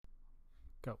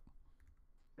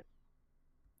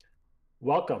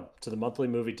Welcome to the Monthly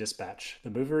Movie Dispatch, the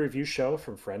movie review show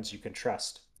from friends you can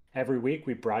trust. Every week,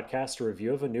 we broadcast a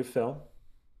review of a new film,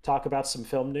 talk about some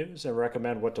film news, and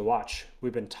recommend what to watch.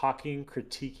 We've been talking,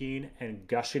 critiquing, and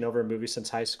gushing over a movie since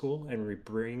high school, and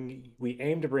we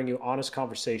aim to bring you honest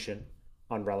conversation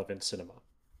on relevant cinema.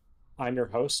 I'm your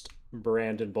host,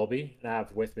 Brandon Bulby, and I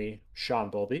have with me Sean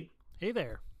Bulby. Hey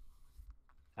there.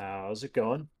 How's it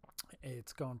going?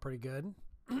 It's going pretty good.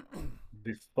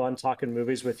 Be fun talking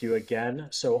movies with you again.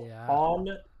 So, Yeah. on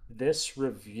this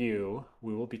review,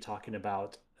 we will be talking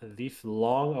about the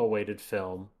long-awaited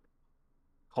film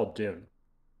called Dune.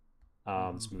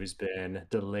 Hmm. This movie's been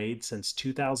delayed since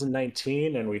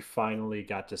 2019, and we finally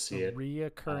got to A see it. Um,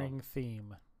 reoccurring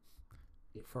theme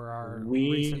for our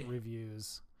recent we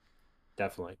reviews.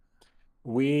 definitely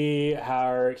we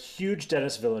are huge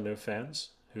Denis Villeneuve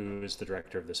fans, who is the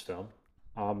director of this film.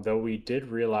 Though we did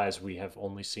realize we have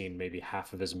only seen maybe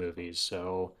half of his movies,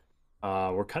 so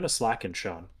we're kind of slacking,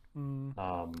 Sean. Mm,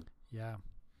 Um, yeah.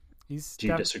 He's do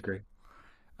you disagree?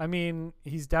 I mean,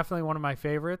 he's definitely one of my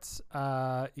favorites.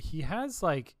 He has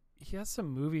some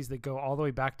movies that go all the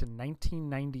way back to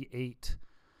 1998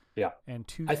 Yeah. and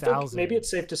I think maybe 2000.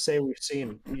 it's safe to say we've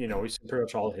seen pretty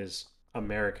much all his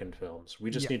American films.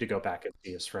 We just Yeah. need to go back and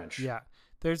see his French Yeah. art.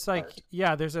 There's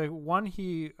a one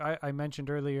I mentioned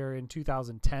earlier in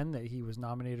 2010 that he was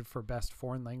nominated for best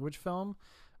foreign language film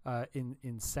in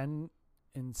Incendies.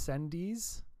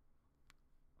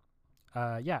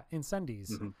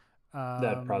 Incendies. Hmm.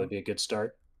 That'd probably Um, be a good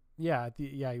start. he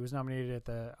was nominated at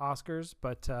the Oscars,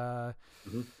 but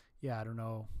Hmm. I don't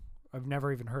know. I've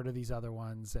never even heard of these other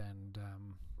ones, and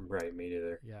Right, me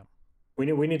neither. yeah, We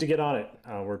need to get on it.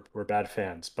 We're bad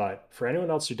fans, but for anyone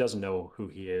else who doesn't know who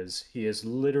he is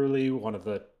literally one of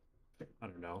the, I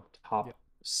don't know, yeah, top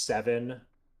seven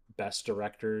best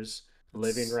directors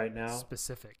living that's right now.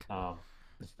 specific. Um,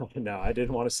 no, I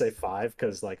didn't want to say five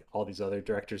because like all these other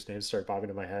directors' names start popping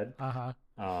in my head. Uh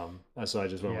huh. So I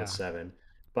just went with Yeah. seven.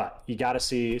 But you got to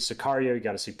see Sicario, you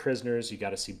got to see Prisoners, you got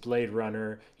to see Blade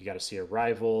Runner, you got to see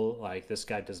Arrival. Like this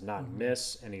guy does not Hmm.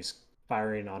 miss, and he's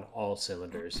firing on all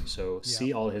cylinders. So Yeah.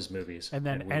 see all his movies, And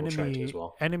then and we will try to as Enemy.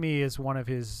 well. Enemy is one of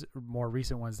his more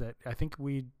recent ones that I think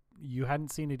we you hadn't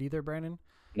seen it either, Brandon.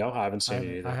 No, I haven't I seen it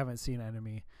haven't. I either. haven't seen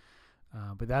Enemy.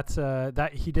 But that's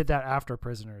that he did that after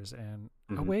Prisoners. And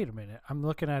oh, Hmm. wait a minute, I'm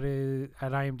looking at it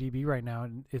at IMDb right now,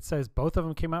 and it says both of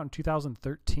them came out in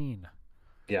 2013.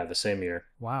 Yeah, the same year.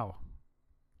 Wow,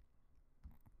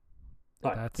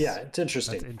 But yeah, that's it's that's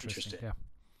interesting. interesting. Interesting. Yeah.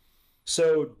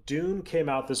 So Dune came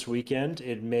out this weekend.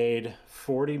 It made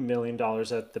 $40 million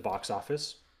at the box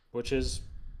office, which is,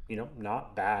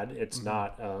 not bad. It's Hmm.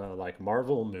 not like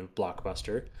Marvel move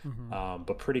blockbuster, Hmm.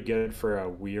 but pretty good for a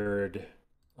weird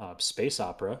space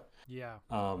opera. Yeah.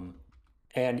 Um,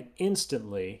 and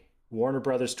instantly, Warner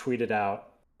Brothers tweeted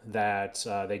out that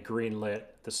they greenlit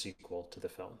the sequel to the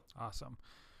film. Awesome.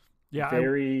 Yeah.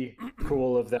 Very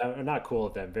cool of them, or not cool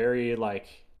of them, very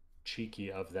like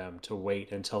cheeky of them to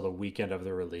wait until the weekend of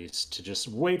the release to just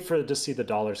wait for to see the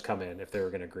dollars come in if they were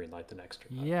going to greenlight the next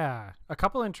or not. Yeah. A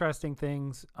couple interesting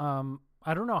things.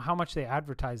 I don't know how much they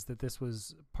advertised that this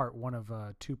was part one of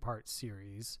a two-part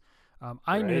series. Right.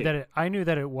 I knew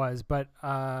that it was, but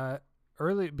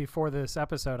early before this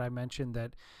episode, I mentioned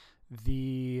that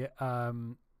the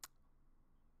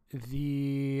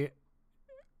the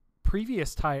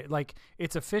previous title, like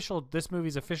its official, this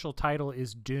movie's official title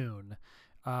is Dune,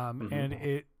 and Hmm.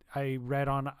 it. I read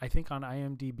on, I think on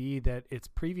IMDb that its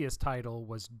previous title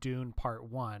was Dune Part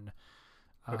One.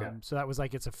 Okay. So that was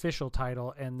like its official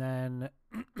title, and then,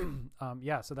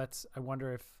 so that's. I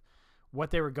wonder if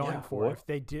what they were going Yeah. for. What? If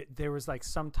they did, there was like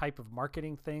some type of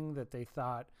marketing thing that they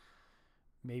thought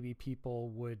maybe people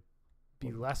would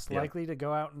be less Yeah. likely to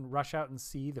go out and rush out and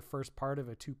see the first part of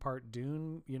a two-part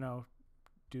Dune, Dune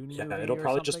Yeah. movie It'll or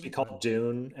probably just be something. But called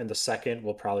Dune, and the second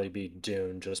will probably be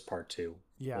Dune, just part two.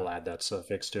 yeah, We'll add that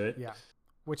suffix to it. yeah,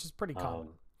 which is pretty common.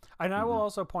 Um, And I will mhm.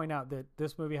 also point out that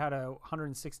this movie had a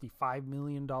 $165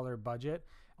 million budget,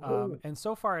 Oh, and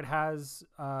so far it has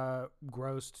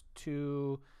grossed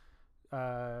to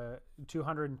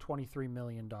 $223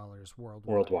 million worldwide.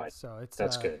 worldwide. So it's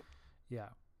That's good. yeah,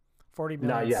 40 No,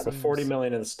 million yeah, the 40 seems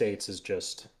million in the States is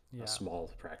just a yeah, small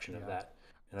fraction of yeah. that.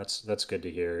 And that's good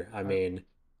to hear. I I, mean,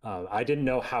 I didn't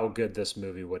know how good this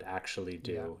movie would actually yeah,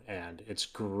 do, and it's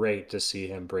great to see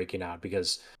him breaking out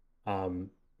because,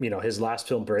 his last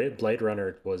film, Blade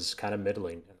Runner, was kind of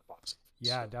middling in the box office.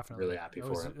 yeah, So really definitely. happy It for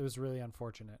was him. really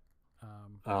unfortunate.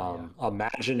 But yeah,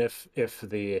 Imagine if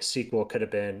the sequel could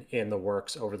have been in the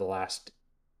works over the last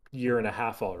year and hmm, a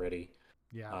half already,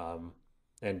 yeah, um,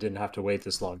 and didn't have to wait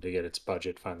this long to get its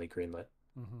budget finally greenlit.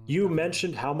 You Definitely.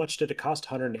 mentioned how much did it cost?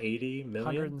 180 million?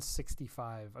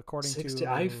 165 according 60.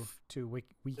 to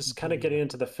Just kind of getting Wikipedia.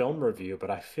 into the film review,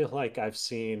 but I feel like I've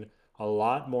seen a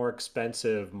lot more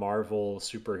expensive Marvel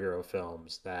superhero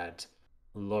films that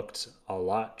looked a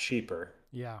lot cheaper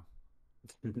Yeah.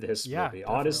 than this Yeah, movie. definitely.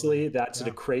 Honestly, that's a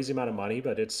Yeah. crazy amount of money,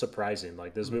 but it's surprising.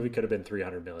 Like this movie Hmm. could have been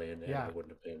 300 million and I Yeah,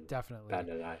 wouldn't have been definitely.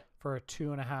 batting an eye. For a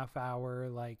 2.5 hour,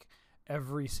 like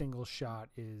every single shot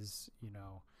is,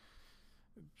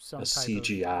 A some type of,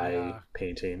 CGI yeah,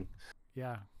 painting.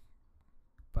 yeah.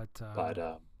 But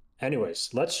But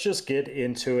anyways, let's just get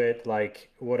into it.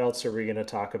 Like, what else are we going to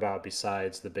talk about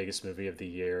besides the biggest movie of the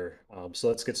year? So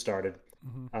let's get started.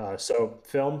 mhm.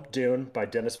 Film Dune by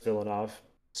Denis Villeneuve,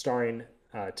 starring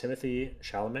Timothy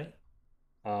Chalamet,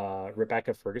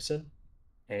 Rebecca Ferguson,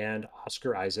 and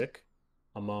Oscar Isaac,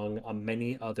 among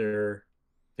many other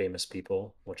famous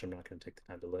people, which I'm not going to take the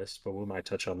time to list, but we might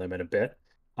touch on them in a bit.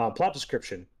 Plot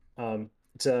description.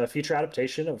 It's a feature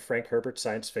adaptation of Frank Herbert's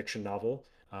science fiction novel,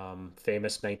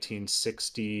 famous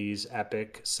 1960s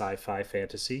epic sci-fi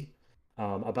fantasy,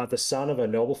 about the son of a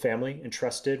noble family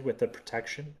entrusted with the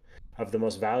protection of the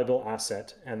most valuable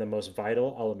asset and the most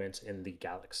vital element in the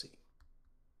galaxy.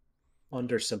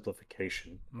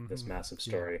 Undersimplification of this massive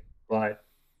Yeah. story. But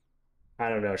I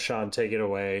don't know, Sean, take it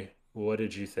away. What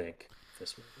did you think of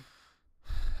this movie?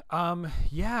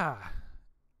 Yeah.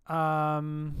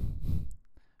 Um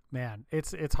Man,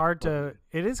 it's hard to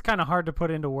it is kind of hard to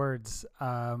put into words.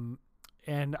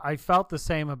 And I felt the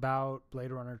same about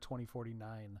Blade Runner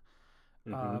 2049.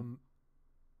 Mm-hmm. Um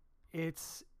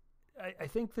it's I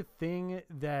think the thing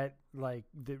that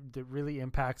that really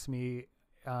impacts me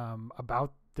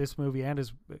about this movie and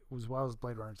as well as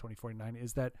Blade Runner 2049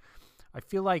 is that I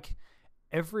feel like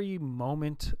every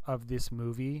moment of this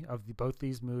movie, both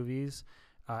these movies,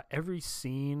 every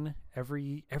scene,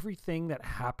 everything that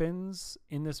happens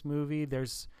in this movie,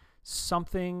 there's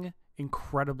something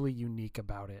incredibly unique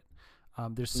about it.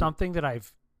 There's something that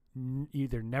I've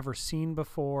either never seen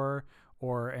before,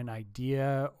 or an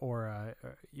idea, or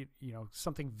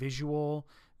something visual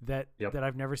Yep. that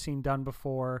I've never seen done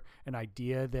before, an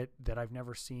idea that I've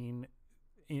never seen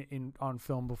in on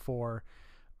film before.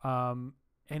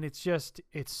 And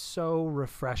it's so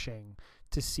refreshing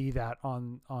to see that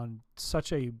on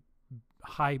such a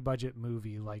high budget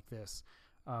movie like this.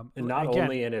 And not Again,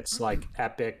 only in its like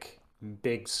epic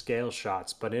big scale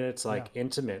shots, but in its yeah, like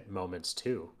intimate moments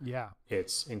too. yeah,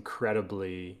 It's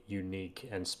incredibly unique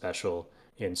and special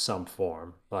in some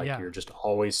form. Like yeah, you're just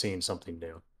always seeing something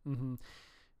new. hmm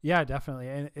yeah, definitely.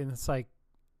 And it's like,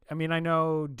 I mean, I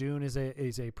know Dune is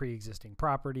a pre-existing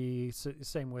property.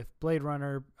 Same with Blade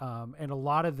Runner, and a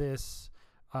lot of this,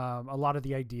 a lot of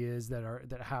the ideas that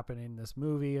happen in this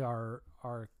movie are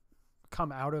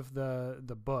come out of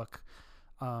the book.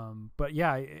 But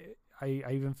yeah, I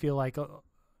even feel like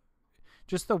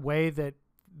just the way that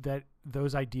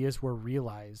those ideas were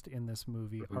realized in this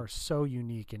movie Mm-hmm. are so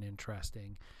unique and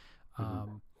interesting. Mm-hmm.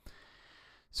 Um,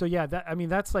 so yeah, that I mean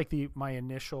that's like the my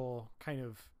initial kind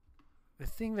of the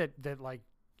thing that like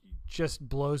just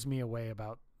blows me away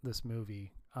about this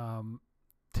movie.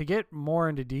 To get more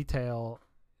into detail,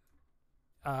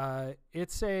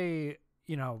 it's a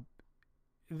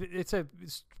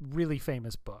it's really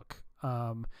famous book.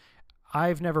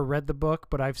 I've never read the book,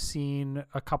 but I've seen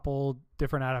a couple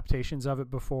different adaptations of it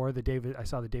before. I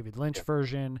saw the David Lynch Yeah.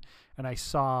 version, and I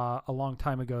saw a long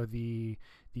time ago the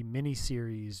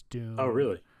miniseries Oh, Dune.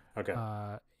 really? Okay.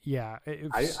 Yeah,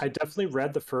 I definitely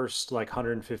read the first like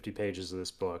 150 pages of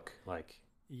this book, like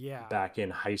yeah, back in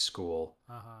high school.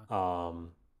 uh huh,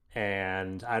 Um,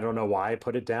 and I don't know why I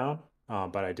put it down,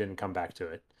 but I didn't come back to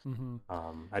it. mm-hmm.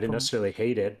 I didn't From necessarily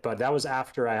hate it, but that was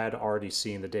after I had already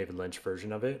seen the David Lynch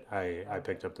version of it. I okay,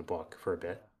 picked up the book for a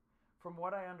bit. yeah. From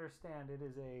what I understand,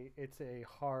 it's a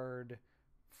hard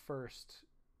first,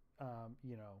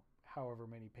 however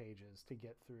many pages to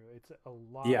get through. It's a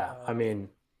lot Yeah, I of mean,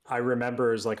 I remember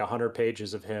it was like 100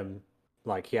 pages of him,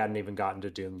 like he hadn't even gotten to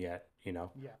Dune yet,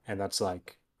 yeah. and that's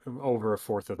like over a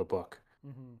fourth of the book.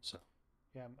 Mm-hmm. So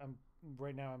Yeah, I'm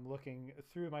right now. I'm looking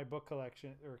through my book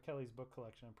collection or Kelly's book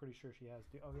collection. I'm pretty sure she has.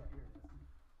 Oh yeah, here it is.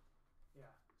 Yeah.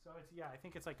 So it's I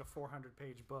think it's like a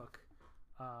 400-page book.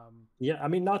 yeah, I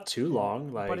mean, not too And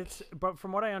long. Like, but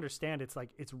from what I understand, it's like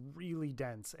it's really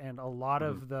dense, and a lot mhm,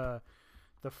 of the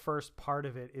first part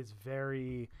of it is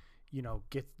very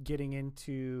getting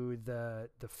into the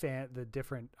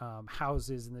different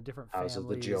houses and the different how's the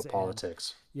families, and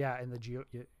geopolitics? yeah, and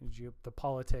the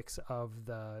politics of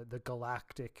the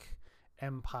galactic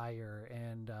empire,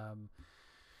 and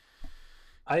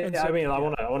I so mean, yeah. I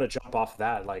want to jump off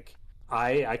that. Like,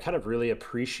 I kind of really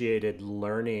appreciated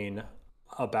learning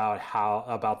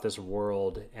about this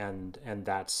world and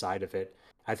that side of it.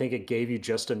 I think it gave you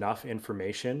just enough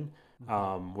information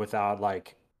Hmm. without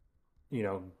like, you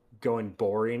know, going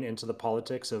boring into the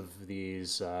politics of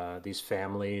these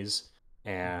families. Hmm.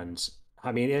 And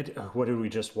I mean, it. What did we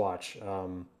just watch?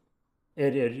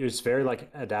 It is very like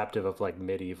adaptive of like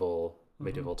Hmm.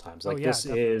 medieval times. Oh Like yeah, this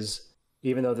definitely. is,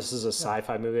 even though this is a Yeah.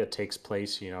 sci-fi movie that takes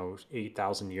place,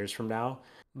 8,000 years from now,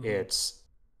 Hmm. it's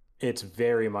it's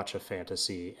very much a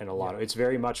fantasy and a lot Yeah. of it's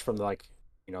very much from like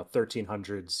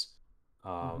 1300s Hmm.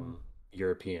 um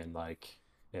European like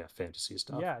yeah fantasy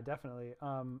stuff. Yeah, definitely.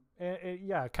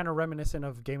 Yeah, kind of reminiscent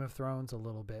of Game of Thrones a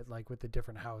little bit, like with the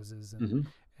different houses Hmm.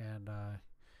 and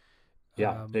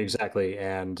Yeah, um, exactly.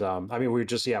 And I mean, we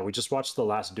just watched The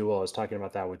Last Duel. I was talking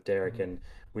about that with Derek, mhm, and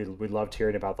we loved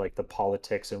hearing about like the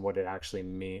politics and what it actually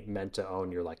meant to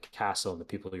own your like castle and the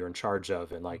people you're in charge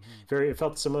of, and like mhm. very it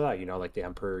felt similar to that, like the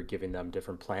emperor giving them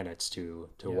different planets to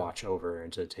Yeah. watch over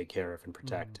and to take care of and Hmm.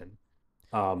 protect. And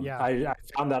Yeah. I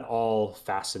found that all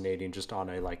fascinating, just on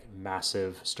a like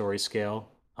massive story scale.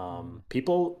 Hmm.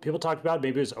 People talked about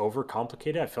maybe it was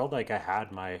overcomplicated. I felt like I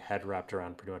had my head wrapped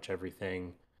around pretty much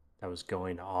everything that was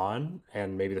going on,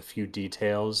 and maybe the few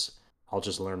details I'll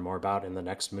just learn more about in the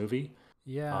next movie.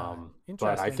 Yeah.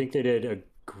 But I Interesting. think they did a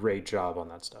great job on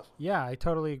that stuff. Yeah, I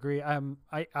totally agree.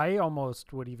 I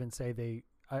almost would even say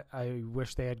I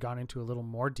wish they had gone into a little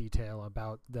more detail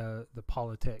about the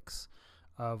politics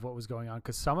of what was going on,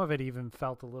 because some of it even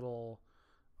felt a little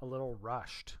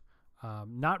rushed.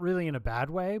 Not really in a bad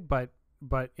way, but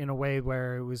in a way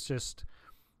where it was just,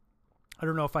 I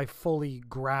don't know if I fully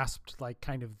grasped like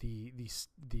kind of the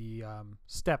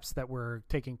steps that were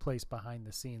taking place behind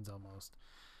the scenes almost.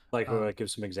 Um, Give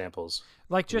some examples,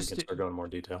 like and we just can start going in more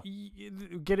detail.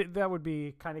 get it. That would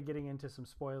be kind of getting into some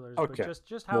spoilers, but Okay,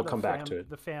 just how we'll come back to it.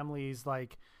 the families,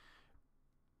 like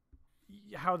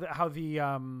how the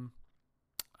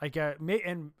I guess,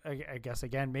 and I guess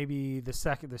again, maybe the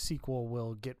sequel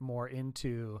will get more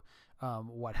into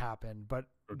what happened, but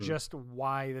Mhm. just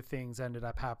why the things ended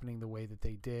up happening the way that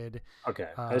they did. Okay,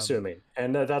 Um, assuming,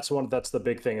 and that's the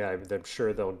big thing that I'm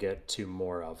sure they'll get to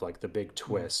more of, like the big mhm.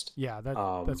 twist. Yeah, that's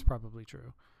Um, probably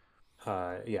true.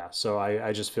 yeah, so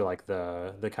I just feel like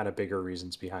the kind of bigger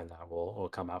reasons behind that will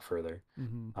come out further,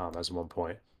 Hmm. as one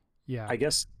point. Yeah. I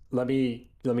guess let me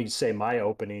say my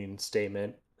opening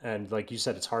statement, and like you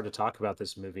said, it's hard to talk about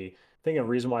this movie. I think a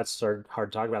reason why it's hard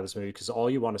to talk about this movie because all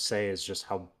you want to say is just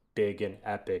how big and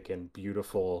epic and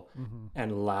beautiful Hmm.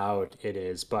 and loud it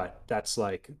is, but that's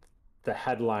like the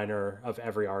headliner of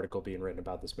every article being written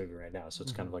about this movie right now. So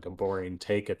it's kind Hmm. of like a boring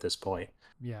take at this point,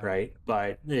 Yeah. right?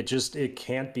 But it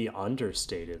can't be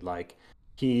understated. Like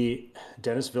he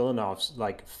Dennis Villeneuve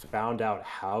like found out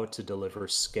how to deliver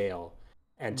scale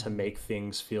and to Hmm. make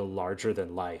things feel larger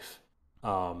than life.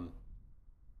 Um,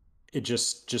 it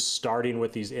just starting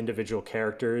with these individual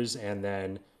characters and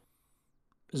then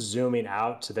zooming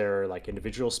out to their like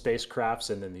individual spacecrafts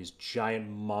and then these giant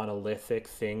monolithic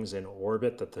things in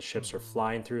orbit that the ships are Hmm.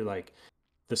 flying through. Like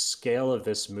the scale of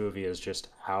this movie is just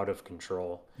out of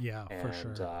control, Yeah, for and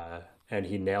sure.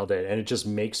 he nailed it. And it just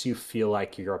makes you feel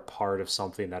like you're a part of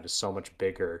something that is so much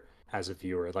bigger as a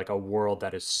viewer, like a world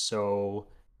that is so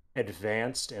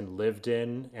advanced and lived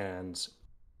in and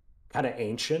kind of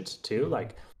ancient too. Hmm.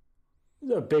 Like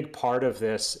a big part of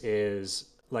this is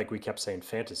like we kept saying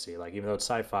fantasy. Like even though it's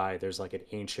sci-fi, there's like an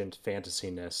ancient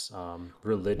fantasyness, Well,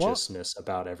 religiousness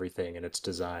about everything and its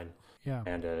design, yeah.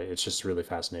 and it's just really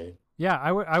fascinating. Yeah,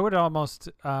 I would almost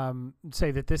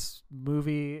say that this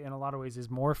movie, in a lot of ways, is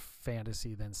more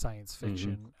fantasy than science Hmm.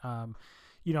 fiction.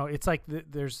 It's like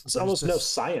There's there's almost no this,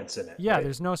 science in it, yeah, right?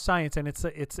 there's no science, and it's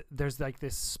there's like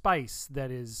this spice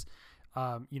that is,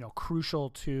 crucial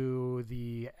to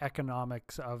the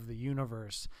economics of the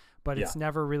universe, but Yeah, it's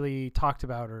never really talked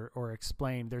about or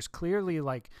explained. There's clearly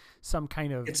like some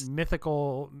kind of it's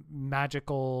mythical,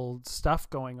 magical stuff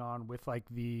going on with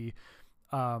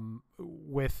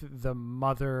the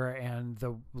mother and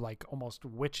the like almost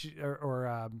witch or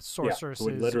yeah.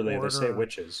 sorceresses Literally, they say order.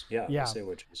 witches. Yeah, they Yeah, say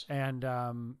witches. and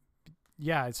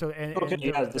yeah, so Okay, and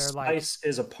yeah, the they're like, spice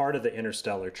is a part of the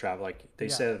interstellar travel, like they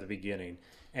yeah. said at the beginning,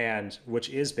 and which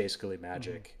is basically Hmm.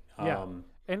 magic. Yeah,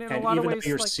 and in a And lot of even though ways,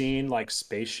 you're like, seeing like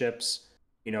spaceships,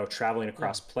 traveling yeah,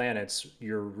 across planets,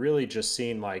 you're really just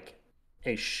seeing like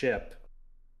a ship,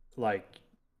 like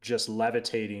just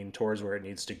levitating towards where it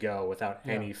needs to go without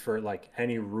yeah,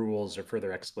 any rules or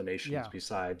further explanations yeah,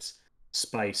 besides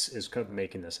spice is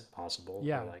making this possible. Or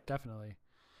yeah, like, definitely.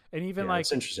 And even yeah,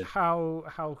 it's like interesting.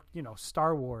 how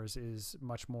Star Wars is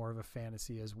much more of a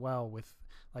fantasy as well, with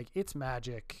like its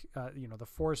magic, the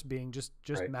Force being just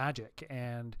Right. magic,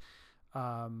 and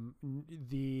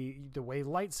The way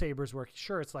lightsabers work.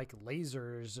 Sure, it's like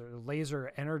lasers or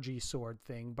laser energy sword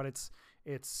thing, but it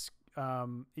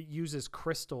uses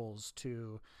crystals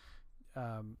to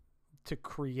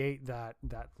create that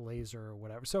laser or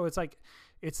whatever. So it's like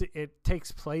it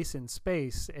takes place in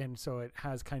space, and so it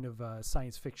has kind of a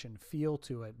science fiction feel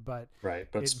to it. But Right,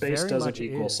 but it space very doesn't much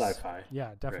equal is. sci-fi. Yeah,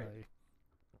 Right. definitely.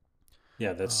 Yeah,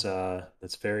 Um,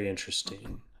 that's very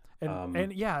interesting.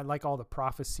 and yeah, like all the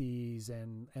prophecies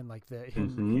and like the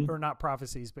Hmm. or not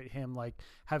prophecies, but him like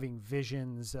having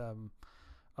visions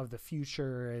of the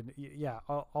future, and yeah,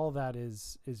 all that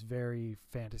is very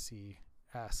fantasy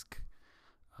esque.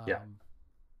 Yeah, Um,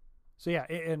 so yeah,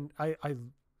 and I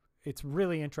it's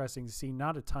really interesting to see.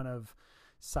 Not a ton of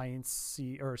science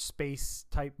or space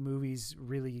type movies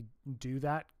really do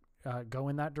that, go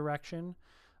in that direction.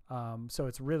 So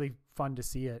it's really fun to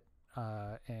see it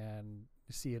and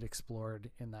see it explored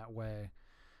in that way.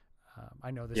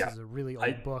 I know this yeah. is a really I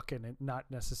old book and not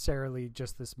necessarily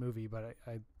just this movie, but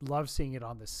I love seeing it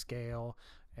on the scale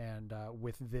and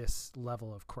with this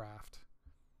level of craft.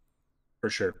 For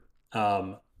sure.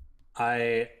 Um,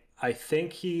 I I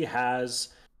think he has.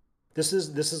 This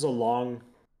is a long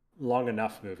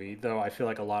enough movie, though I feel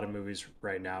like a lot of movies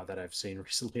right now that I've seen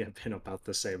recently have been about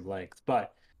the same length.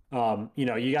 But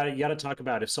you gotta talk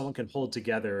about if someone can hold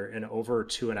together an over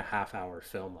 2.5 hour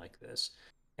film like this,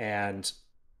 and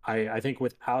I think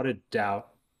without a doubt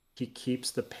he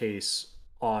keeps the pace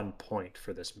on point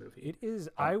for this movie It is.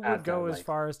 I would at that go as length.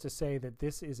 far as to say that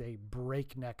this is a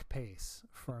breakneck pace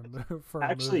for for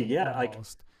a Actually, movie, yeah, like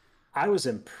almost. I was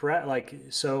impressed. Like,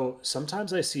 so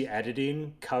sometimes I see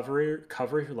editing cover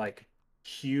like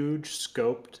huge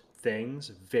scoped things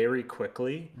very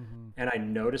quickly, Hmm. and I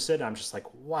notice it. I'm just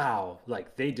like, wow,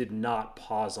 like they did not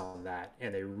pause on that,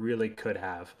 and they really could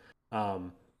have.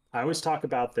 Um, I always talk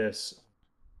about this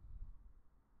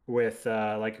with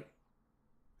like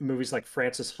movies like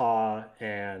Francis Ha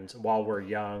and While We're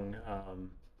Young.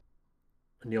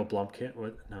 Neil Blomkamp.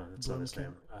 What? No, that's not his Bloomcamp.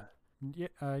 name.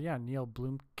 Yeah, yeah, Neil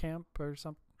Bloomcamp or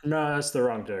something. No, that's the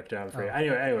wrong director. I'm afraid.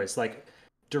 Oh, Anyways, like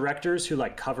directors who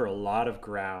like cover a lot of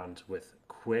ground with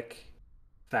quick,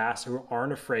 fast, who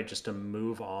aren't afraid just to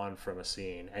move on from a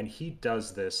scene, and he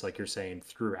does this, like you're saying,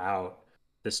 throughout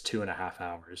this 2.5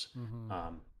 hours. mm-hmm,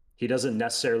 Um, he doesn't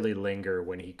necessarily linger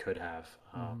when he could have,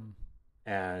 mm-hmm.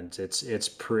 and it's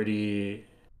pretty.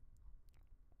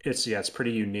 It's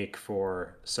pretty unique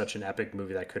for such an epic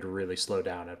movie that could really slow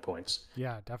down at points.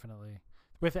 Yeah, definitely.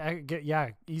 With yeah,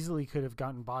 easily could have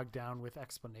gotten bogged down with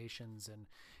explanations and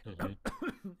Hmm.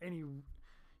 and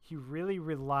he really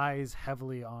relies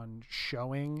heavily on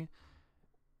showing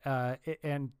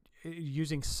and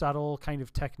using subtle kind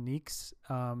of techniques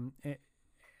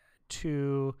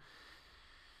to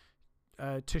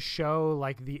to show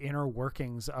like the inner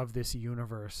workings of this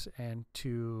universe and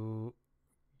to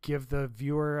give the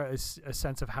viewer a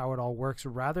sense of how it all works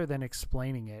rather than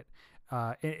explaining it.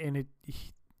 And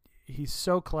he's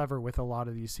so clever with a lot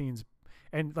of these scenes,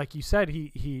 and like you said,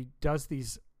 he does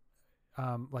these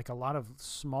like a lot of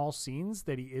small scenes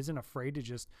that he isn't afraid to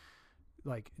just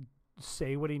like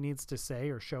say what he needs to say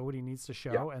or show what he needs to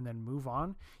Yeah, show and then move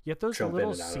on. Yet those jump in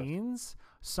little and out of. scenes,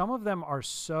 some of them are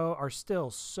still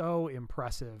so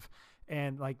impressive,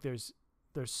 and like there's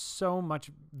so much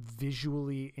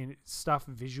visually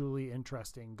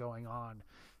interesting going on,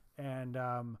 and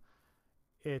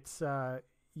it's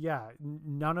yeah,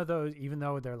 none of those, even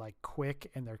though they're like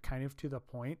quick and they're kind of to the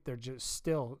point, they're just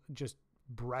still just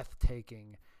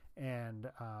breathtaking. And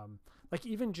like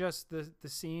even just the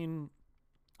scene,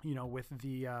 with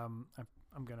the I'm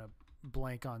gonna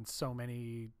blank on so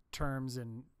many terms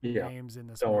and Yeah, names in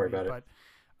this don't worry movie, about it.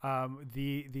 but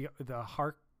the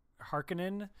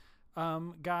Harkonnen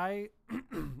guy,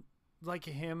 like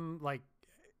him like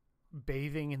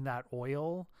bathing in that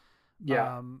oil,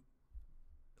 Yeah, um,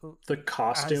 the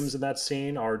costumes as in that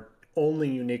scene are only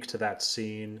unique to that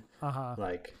scene. uh-huh,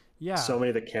 Like yeah, so many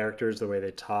of the characters, the way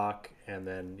they talk, and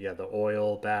then yeah, the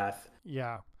oil bath.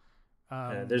 yeah,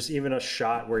 And um, there's even a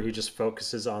shot where he just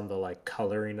focuses on the like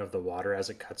coloring of the water as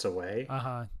it cuts away,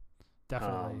 uh-huh,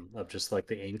 definitely. of just like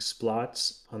the ink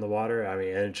splots on the water. I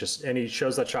mean, and he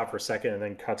shows that shot for a second and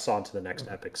then cuts on to the next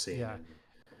epic scene. Yeah. And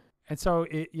And so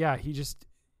yeah, he just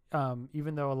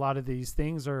even though a lot of these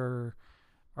things are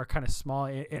kind of small,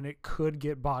 and it could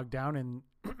get bogged down in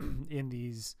in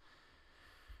these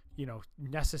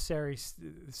necessary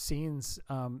scenes,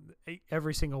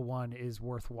 every single one is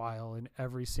worthwhile, and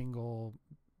every single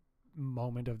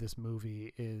moment of this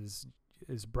movie is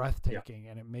yeah, breathtaking,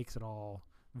 and it makes it all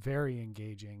very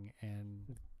engaging.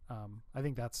 And I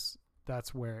think that's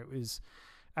where it was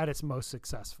at its most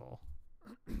successful.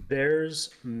 there's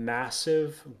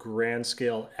massive grand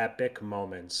scale epic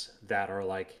moments that are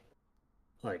like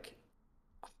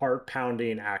heart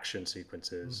pounding action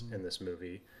sequences Mm-hmm. in this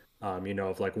movie.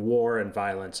 Of like war and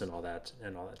violence and all that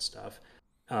stuff.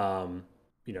 Um,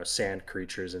 sand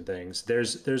creatures and things.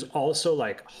 There's also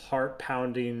like heart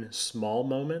pounding small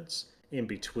moments in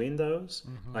between those.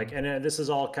 Mm-hmm. Like, and this is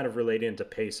all kind of relating to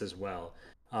pace as well.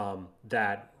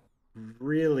 That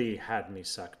really had me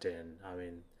sucked in. I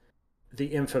mean, the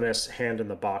infamous hand in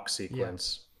the box Yeah.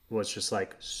 sequence was just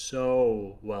like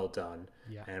so well done,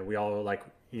 Yeah. and we all like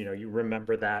you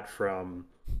remember that from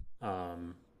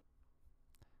um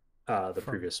the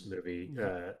From previous movie, yeah,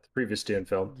 the previous Dune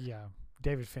film. yeah.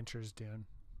 David Fincher's Dune.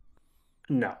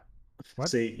 No, What?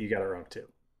 see, you got it wrong too.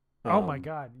 Oh my um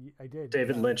God, I did.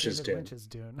 David Yeah, Lynch's David Dune. Lynch's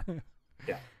Dune.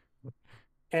 Yeah.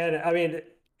 And I mean,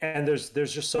 and there's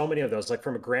just so many of those, like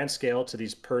from a grand scale to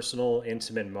these personal,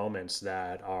 intimate moments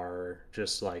that are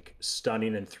just like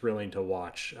stunning and thrilling to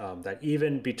watch. That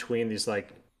even between these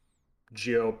like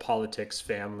geopolitics,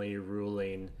 family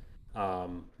ruling,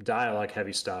 dialogue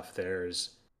heavy stuff,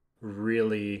 there's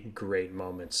really great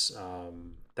moments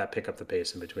that pick up the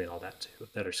pace in between all that too,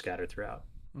 that are scattered throughout.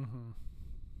 Mm-hmm.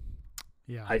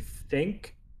 Yeah. I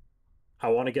think I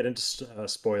want to get into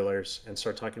spoilers and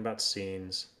start talking about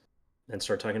scenes and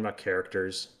start talking about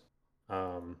characters.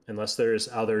 Unless there's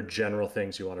other general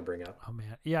things you want to bring up. Oh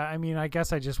man. Yeah. I mean, I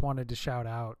guess I just wanted to shout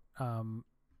out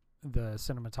the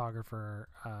cinematographer,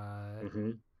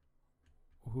 Hmm.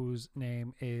 whose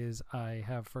name is I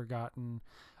have forgotten.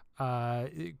 Uh,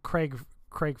 Craig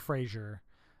Craig Fraser.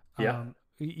 Yeah,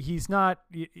 He's not.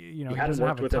 you He hadn't doesn't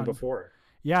have worked a with him ton. before.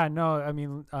 Yeah. No. I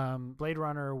mean, Blade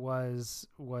Runner was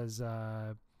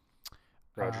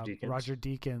Roger Deakins, Roger and a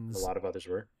Deakins, lot of others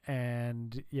were.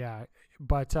 and yeah,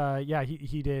 but yeah,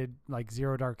 he did like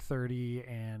Zero Dark 30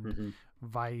 and Hmm.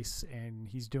 Vice, and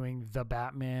he's doing The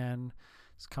Batman.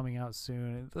 It's coming out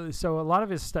soon. So a lot of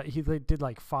his stuff, he did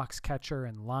like Foxcatcher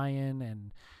and Lion,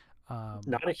 and um,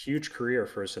 Not a huge career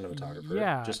for a cinematographer,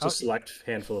 yeah, just a select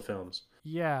handful of films.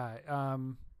 yeah.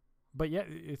 But yeah,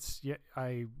 yeah.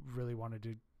 I really wanted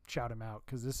to shout him out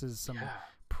because this is some Yeah,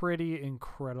 pretty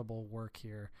incredible work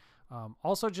here.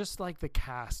 Also, just like the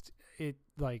cast, it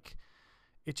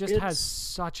just has it's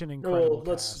such an incredible well,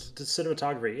 let's cast. the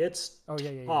cinematography. It's Oh yeah,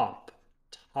 yeah, yeah, top,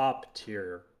 top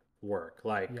tier work.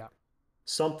 Like yeah.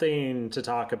 something to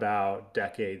talk about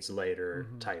decades later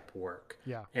Mm-hmm. type work.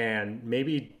 Yeah. And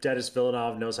maybe Dennis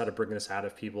Villeneuve knows how to bring this out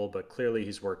of people, but clearly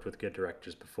he's worked with good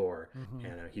directors before, Mm-hmm.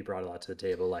 and he brought a lot to the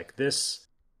table. Like this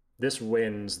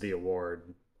wins the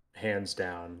award hands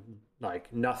down.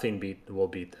 Like nothing will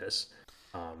beat this.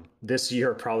 This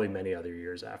year, probably many other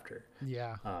years after.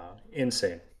 Yeah.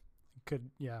 Insane. Could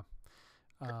yeah.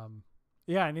 Um,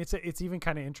 yeah, and it's even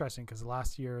kind of interesting because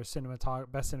last year best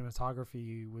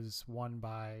cinematography was won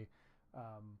by,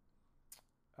 um,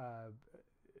 uh,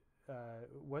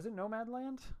 was it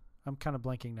Nomadland? I'm kind of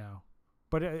blanking now,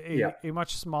 but Yeah. a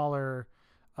much smaller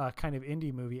kind of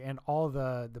indie movie, and all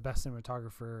the best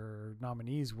cinematographer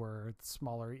nominees were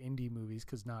smaller indie movies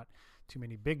because not too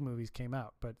many big movies came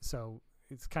out. But so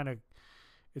it's kind of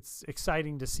it's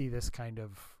exciting to see this kind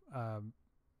of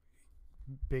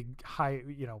big high,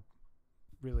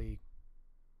 really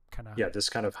kind of Yeah, this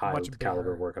kind of high much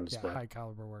caliber bigger, work on yeah, display. high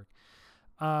caliber work.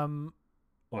 Um,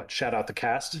 What? Shout out the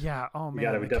cast. yeah. Oh We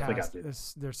got to. man, We the definitely got cast. to do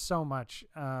that. There's so much.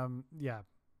 Yeah.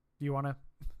 You wanna?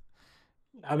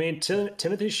 I mean,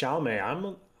 Timothy Chalamet.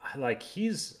 I'm like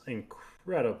he's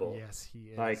incredible. Yes, he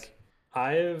is. Like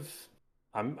I've,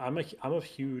 I'm a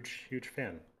huge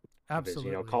fan of his.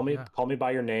 Absolutely. Yeah. Call Me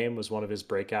by Your Name was one of his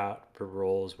breakout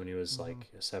roles when he was Mm-hmm. like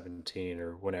 17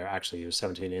 or whenever. Actually, he was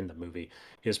 17 in the movie.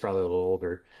 He was probably a little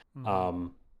older. Mm-hmm.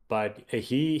 Um, but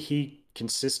he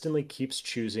consistently keeps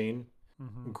choosing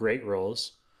Mm-hmm. great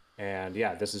roles, and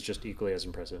yeah, this is just equally as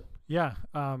impressive. Yeah.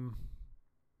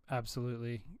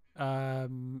 Absolutely.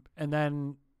 And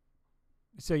then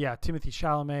so yeah, Timothy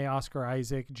Chalamet, Oscar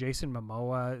Isaac, Jason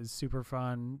Momoa is super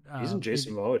fun. Even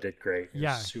Jason Momoa did great. It was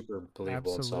Yeah, super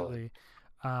believable and solid.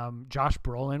 absolutely. Josh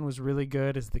Brolin was really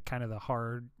good as the kind of the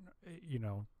hard,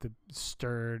 the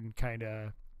stern kind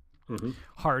of Hmm.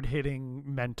 hard hitting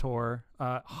mentor.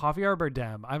 Javier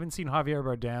Bardem. I haven't seen Javier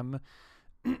Bardem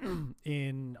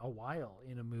in a while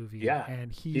in a movie, Yeah,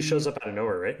 and he shows up out of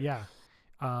nowhere, right? yeah,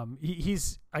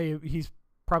 he's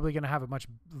probably going to have a much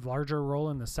larger role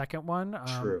in the second one.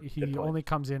 True. Good He point. only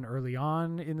comes in early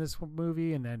on in this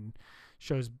movie, and then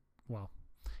shows well.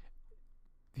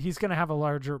 He's going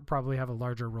to probably have a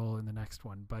larger role in the next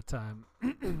one, but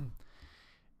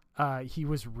he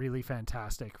was really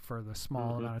fantastic for the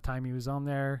small Hmm. amount of time he was on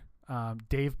there.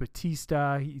 Dave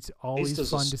Bautista, he's always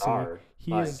Batista's a fun to see. star.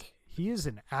 He is Like, he is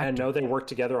an I actor. know they worked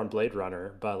together on Blade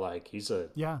Runner, but like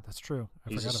Yeah, that's true. I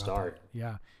he's a forgot about that. star.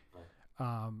 Yeah.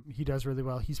 He does really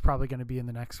well. He's probably going to be in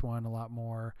the next one a lot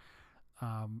more.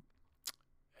 Um,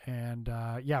 and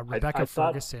yeah, Rebecca I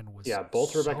thought, Ferguson was yeah,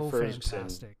 both Rebecca so Ferguson,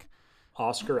 fantastic.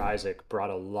 Oscar Isaac brought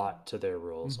a lot to their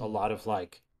roles. A Hmm. lot of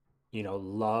like,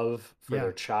 love for Yeah,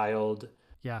 their child.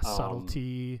 yeah, Um,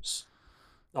 subtlety s-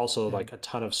 Also and like a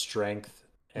ton of strength,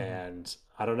 mhm, and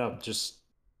I don't know, just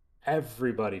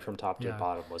everybody from top to yeah,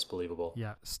 bottom was believable.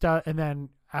 yeah. And then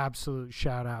absolute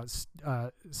shout out,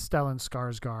 Stellan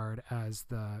Skarsgård as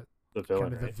the The kind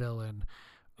villain, of the right? villain.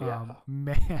 Yeah.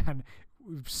 Man,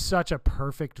 such a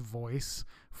perfect voice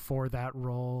for that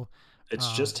role.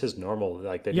 It's just his normal,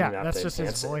 like they didn't Yeah, even have that's to just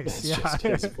his enhance it. voice. It's Yeah. just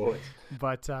his voice.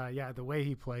 But yeah, the way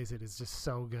he plays it is just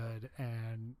so good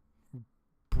and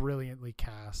brilliantly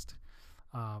cast.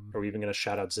 Um, Are we even going to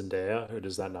shout out Zendaya, or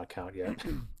does that not count yet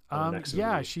on the next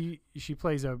yeah, movie? she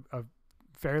plays a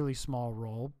fairly small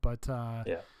role, but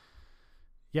Yeah.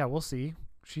 yeah, we'll see.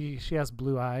 She has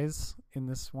blue eyes in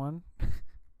this one.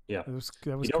 Yeah. That You was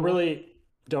cool.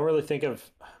 don't really think of,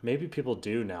 maybe people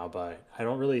do now, but I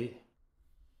don't really.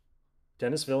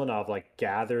 Denis Villeneuve like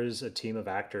gathers a team of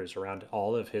actors around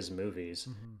all of his movies.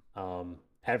 Hmm.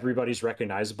 Everybody's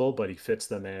recognizable, but he fits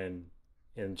them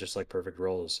in just like perfect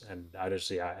roles. And I just,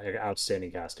 yeah,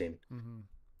 outstanding casting. Hmm.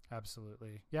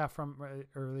 Absolutely, yeah. From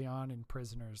early on in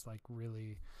Prisoners, like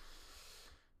really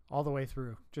all the way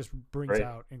through, just brings Right.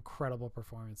 out incredible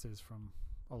performances from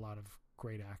a lot of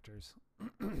great actors.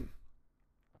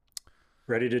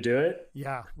 Ready to do it?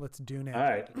 Yeah, let's do All it.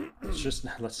 right.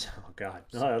 Let's, oh God.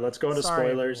 Let's go into Sorry,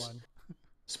 spoilers. everyone.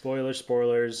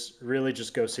 Spoilers. Really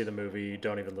just go see the movie.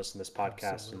 Don't even listen to this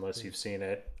podcast unless Absolutely. you've seen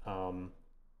it.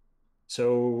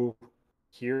 So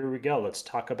here we go. Let's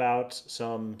talk about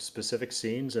some specific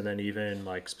scenes and then even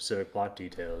like specific plot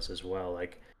details as well.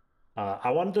 Like,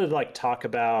 I wanted to like talk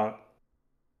about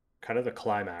kind of the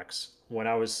climax when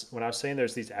I was saying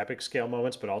there's these epic scale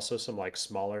moments, but also some like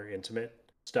smaller, intimate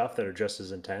stuff that are just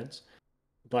as intense.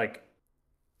 Like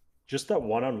just that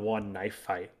one-on-one knife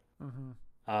fight, Hmm.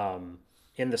 um,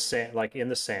 in the sand, like in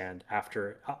the sand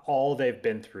after all they've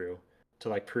been through to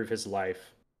like prove his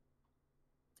life,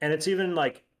 and it's even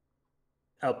like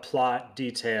a plot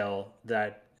detail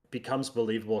that becomes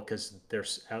believable because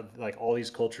there's like all these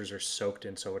cultures are soaked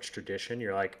in so much tradition.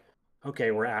 You're like,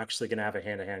 okay, we're actually gonna have a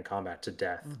hand-to-hand combat to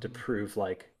death to Hmm. prove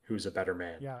like who's a better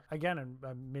man. Yeah, again,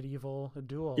 a medieval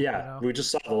duel. Yeah, we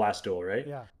just saw the last duel, right?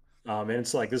 Yeah, And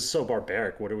it's like this is so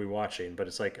barbaric. What are we watching? But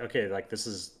it's like, okay, like this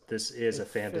is it a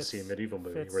fantasy medieval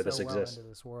movie fits where so this well exists. into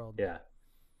this world. Yeah.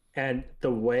 And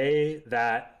the way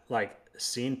that like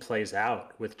scene plays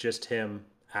out with just him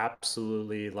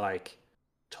absolutely like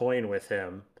toying with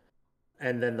him,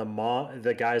 and then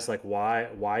the guy's like, why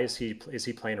is he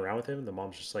playing around with him? And the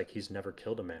mom's just like, he's never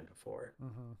killed a man before.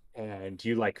 Hmm. And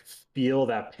you like feel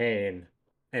that pain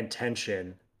and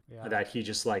tension Yeah. that he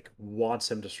just like wants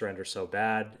him to surrender so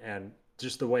bad, and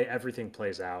just the way everything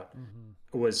plays out Hmm.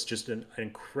 was just an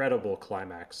incredible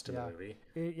climax to the Yeah. movie.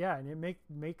 Yeah, and it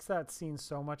makes that scene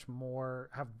so much more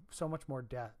have so much more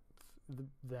depth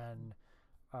than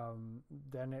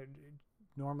than it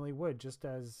normally would, just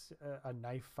as a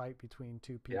knife fight between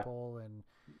two Yeah. people, and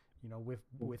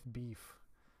with beef.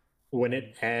 When And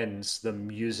it ends, the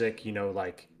music,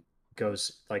 like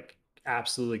goes like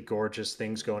absolutely gorgeous.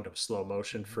 Things go into slow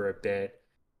motion mhm, for a bit.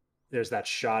 There's that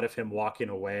shot of him walking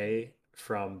away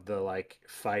from the like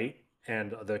fight,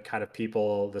 and the kind of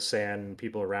people, the sand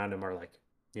people around him are like,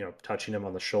 touching him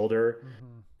on the shoulder.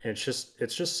 mhm, And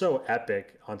it's just so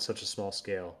epic on such a small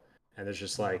scale. And there's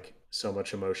just yeah, like so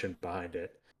much emotion behind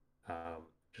it.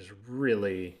 Just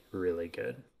really, really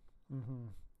good.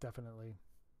 mhm, definitely.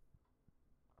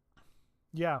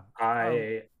 Yeah. Um,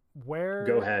 I Go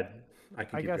where ahead. I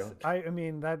can I keep guess going. I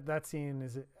mean that scene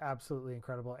is absolutely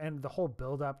incredible, and the whole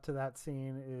build up to that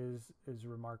scene is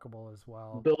remarkable as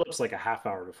well. Build up's like a half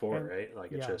hour before, And right?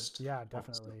 Like it yeah, just yeah,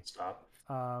 almost definitely. doesn't stop.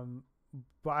 Um,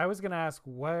 but I was gonna ask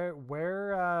where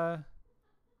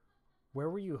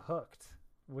were you hooked?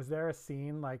 Was there a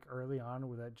scene like early on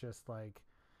where that just like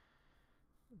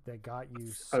that got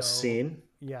you A so? scene.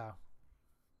 Yeah.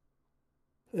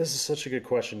 This is such a good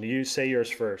question. You say yours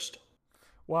first.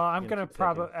 Well, I'm I'm gonna gonna keep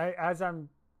thinking. as I'm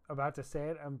about to say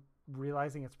it, I'm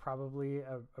realizing it's probably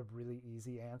a really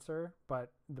easy answer,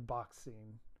 but the box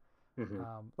scene. Hmm.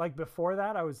 Like before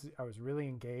that, I was really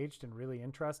engaged and really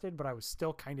interested, but I was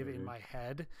still kind of in Hmm. my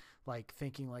head, like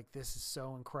thinking like this is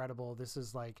so incredible. This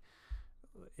is like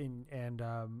in and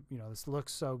this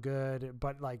looks so good,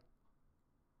 but like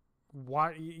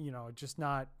why just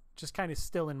just kind of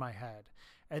still in my head.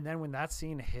 And then when that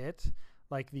scene hit,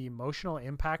 like the emotional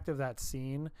impact of that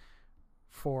scene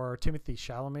for Timothy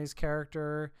Chalamet's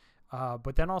character,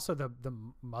 but then also the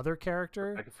mother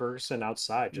character. Rebecca Ferguson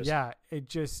outside just Yeah, it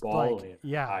just like, bawling her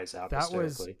yeah, eyes out that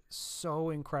was hysterically. so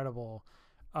incredible,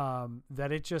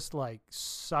 that it just like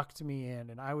sucked me in,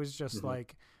 and I was just Hmm.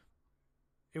 like,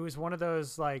 it was one of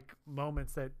those like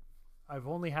moments that I've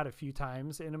only had a few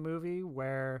times in a movie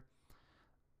where,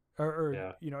 or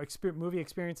Yeah. you know, movie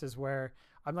experiences where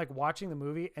I'm like watching the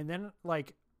movie and then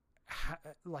like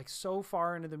like so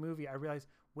far into the movie I realize,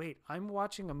 wait, I'm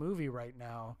watching a movie right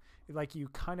now. Like you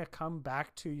kind of come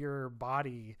back to your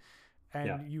body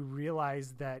Yeah. and you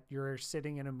realize that you're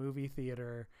sitting in a movie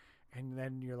theater, and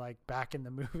then you're like back in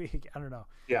the movie. I don't know.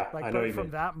 Yeah. Like, I know what but you from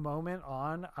mean. that moment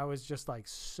on, I was just like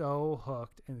so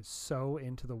hooked and so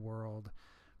into the world.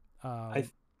 I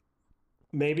Um,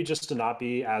 maybe just to not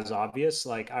be as obvious,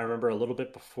 like I remember a little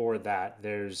bit before that,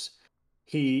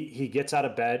 he gets out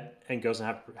of bed and goes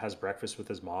and has breakfast with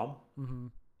his mom.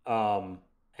 mm-hmm, Um,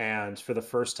 and for the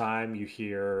first time, you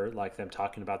hear like them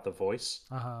talking about the voice,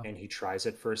 uh-huh. and he tries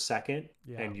it for a second,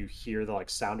 Yeah. and you hear the like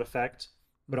sound effect,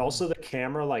 but Mm-hmm, also the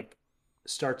camera like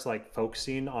starts like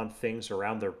focusing on things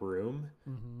around the room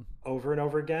mm-hmm. over and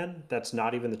over again. That's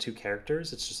not even the two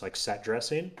characters. It's just like set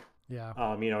dressing. Yeah.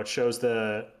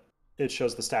 It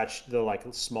shows the statue, the like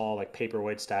small like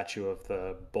paperweight statue of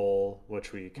the bull,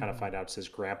 which we kind of Mm-hmm. find out is his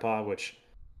grandpa, which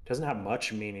doesn't have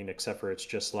much meaning except for it's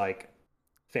just like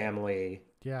family,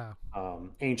 Yeah.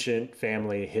 ancient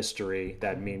family history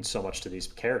that Mm-hmm. means so much to these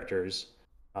characters,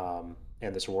 and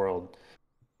this world.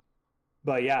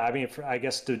 But yeah, I mean, I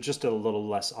guess to just a little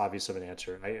less obvious of an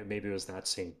answer, maybe it was that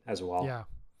scene as well, Yeah.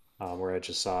 where I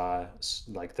just saw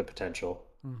like the potential.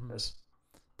 Mm-hmm. As,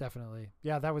 Definitely.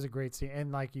 Yeah, that was a great scene.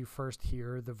 And like you first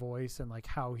hear the voice and like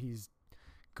how he's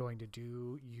going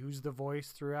to use the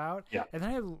voice throughout. yeah. And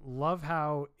then I love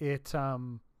how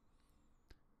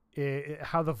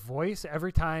how the voice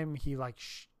every time he like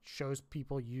shows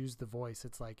people use the voice,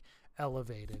 it's like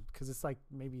elevated because it's like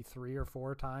maybe 3 or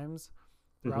 4 times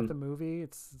throughout the Hmm. movie.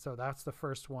 It's so that's the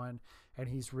first one, and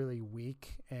he's really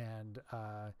weak, and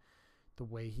the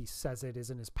way he says it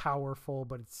isn't as powerful,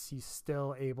 but he's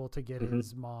still able to get Hmm.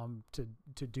 his mom to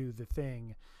do the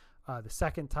thing. The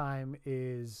second time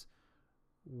is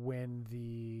when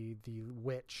the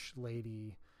witch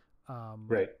lady,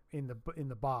 Right. in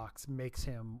the box makes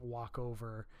him walk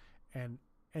over, and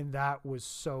that was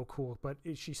so cool. But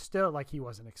she still, like, he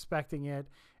wasn't expecting it,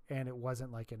 and it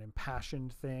wasn't like an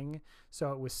impassioned thing,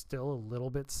 so it was still a little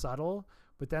bit subtle.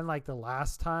 But then like the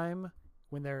last time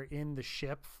when they're in the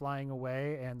ship flying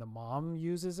away and the mom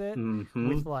uses it with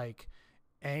Hmm. like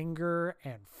anger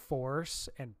and force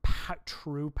and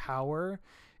true power,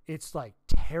 it's like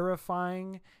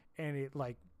terrifying. And it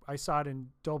like, I saw it in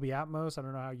Dolby Atmos. I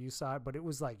don't know how you saw it, but it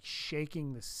was like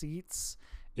shaking the seats.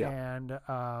 Yeah.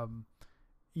 And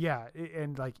yeah,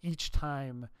 and like each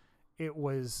time it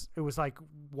was like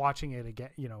watching it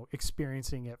again, you know,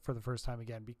 experiencing it for the first time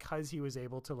again, because he was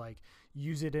able to like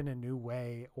use it in a new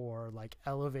way or like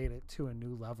elevate it to a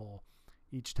new level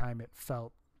each time. It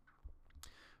felt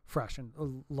fresh, and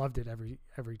loved it every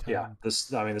Yeah. time.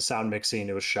 I mean, the sound mixing,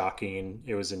 it was shocking.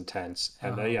 It was intense.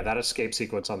 And Uh-huh. yeah, that escape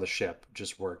sequence on the ship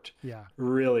just worked Yeah.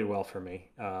 really well for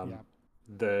me.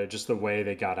 Yeah. Just the way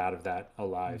they got out of that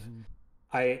alive. Mm-hmm.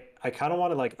 I kind of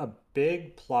wanted like a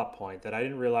big plot point that I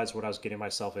didn't realize what I was getting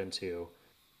myself into,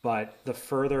 but the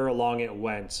further along it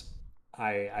went,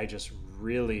 I just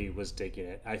really was digging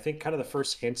it. I think kind of the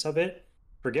first hints of it,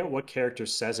 forget what character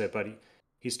says it, but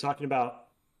he's talking about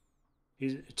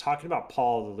he's talking about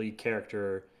Paul, the lead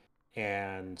character,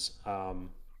 and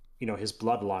his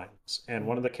bloodlines. And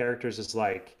one of Mm-hmm. the characters is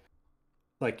like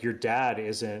your dad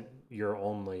isn't your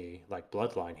only like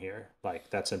bloodline here. Like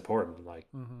that's important. Like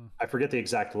Mm-hmm. I forget the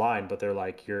exact line, but they're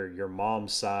like your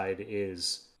mom's side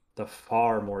is the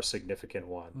far more significant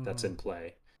one that's Mm-hmm. in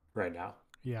play right now.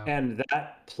 Yeah. And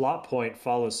that plot point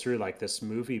follows through. Like this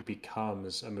movie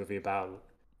becomes a movie about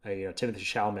Timothy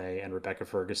Chalamet and Rebecca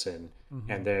Ferguson Mm-hmm.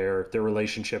 and their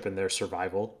relationship and their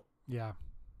survival Yeah.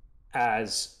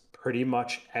 as pretty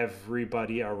much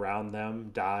everybody around them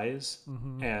dies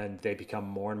Mm-hmm. and they become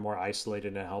more and more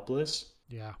isolated and helpless.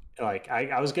 Yeah. Like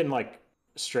I was getting like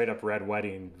straight up Red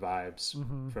Wedding vibes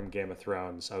Mm-hmm. from Game of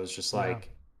Thrones. I was just Yeah. like,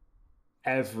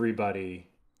 everybody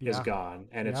is Yeah. gone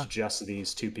and it's Yeah. just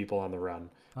these two people on the run.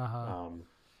 Uh-huh. Um,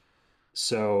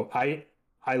 so I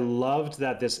loved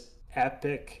that this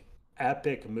epic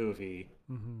movie,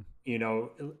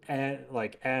 Mm-hmm.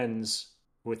 like ends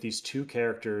with these two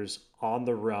characters on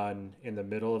the run in the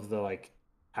middle of the like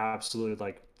absolute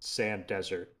like sand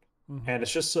desert, And Mm-hmm.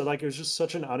 it's just so, like, it was just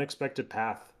such an unexpected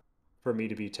path for me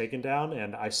to be taken down.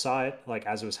 And I saw it like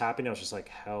as it was happening. I was just like,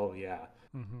 hell yeah,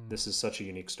 Mm-hmm. this is such a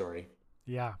unique story.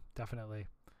 Yeah, definitely.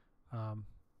 Um,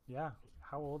 yeah.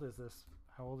 How old is this?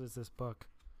 How old is this book?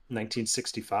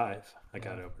 1965. I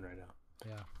got Yeah. it open right now.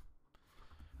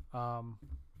 Yeah. Um,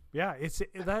 yeah. It's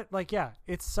that like yeah.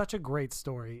 It's such a great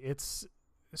story. It's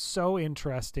so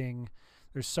interesting.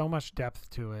 There's so much depth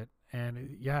to it,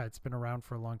 and yeah, it's been around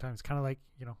for a long time. It's kind of like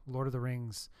Lord of the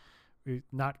Rings.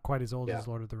 Not quite as old Yeah. as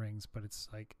Lord of the Rings, but it's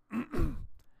like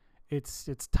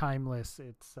it's timeless.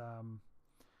 It's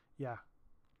yeah.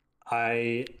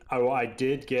 I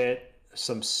did get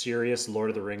some serious Lord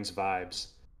of the Rings vibes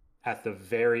at the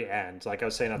very end. Like I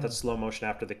was saying, at that Mm, slow motion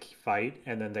after the fight,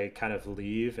 and then they kind of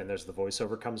leave, and there's the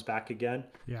voiceover comes back again.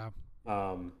 yeah.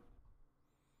 Um,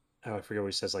 oh, I forget what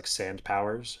he says, like sand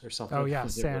powers or Oh something yeah, when they're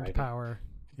sand riding. power.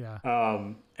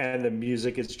 Yeah. And the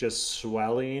music is just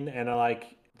swelling, and I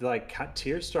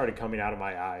tears started coming out of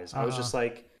my eyes. I was Uh-huh. just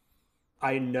like,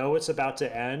 I know it's about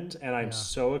to end, and I'm Yeah.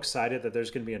 so excited that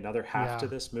there's going to be another half to Yeah.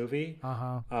 this movie.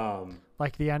 Uh-huh. Um,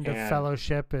 Like the end of and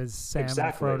Fellowship as Sam and Frodo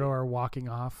exactly, are walking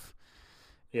off,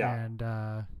 yeah. and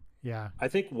yeah. I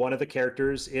think one of the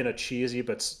characters in a cheesy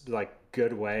but like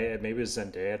good way, and maybe it was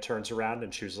Zendaya, turns around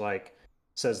and she's like,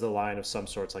 says the line of some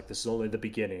sorts, like, "This is only the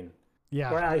beginning."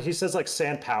 Yeah. Or he says like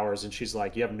sand powers, and she's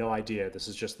like, "You have no idea. This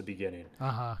is just the beginning."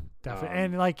 Uh-huh. Definitely. Um,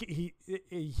 And like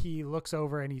he looks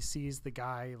over and he sees the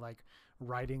guy like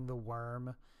riding the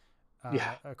worm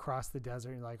yeah, across the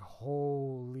desert and like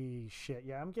holy shit.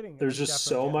 Yeah, there's I'm just definitely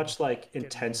so getting much like getting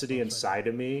intensity goosebumps right now. inside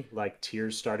of me. Like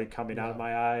tears started coming out of Yeah.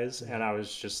 my eyes, and Yeah. I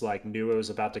was just like, knew it was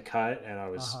about to cut, and I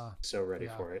was Uh-huh. so ready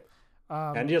Yeah. for it.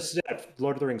 And Um just yeah,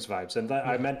 Lord of the Rings vibes. And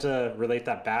I yeah. meant to relate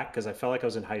that back because I felt like I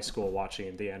was in high school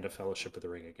watching the end of Fellowship of the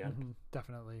Ring again.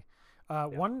 Definitely. Yeah.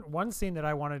 One scene that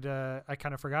I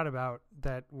kind of forgot about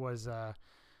that was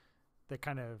that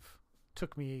kind of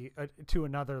took me to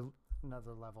another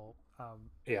level.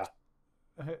 Yeah.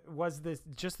 Was this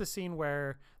just the scene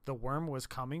where the worm was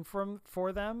coming from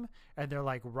for them and they're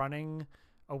like running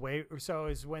away? So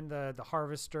is when the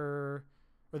harvester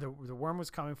or the worm was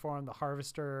coming for him, the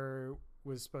harvester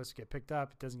was supposed to get picked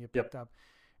up. It doesn't get Yep. picked up,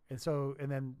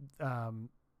 and then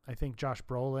I think Josh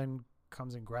Brolin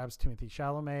comes and grabs Timothy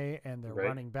Chalamet, and they're Right.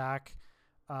 running back,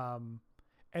 um,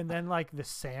 and then like the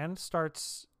sand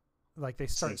starts, like they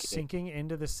start Sinking. sinking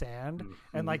into the sand, and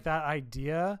Mm-hmm. like that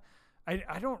idea.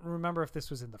 I don't remember if this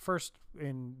was in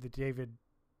the David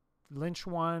Lynch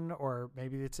one, or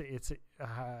maybe it's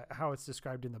how it's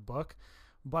described in the book.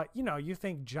 But you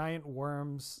think giant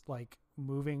worms like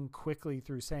moving quickly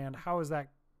through sand. How is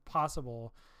that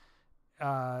possible?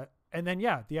 And then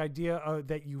yeah, the idea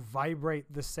that you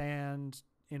vibrate the sand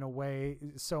in a way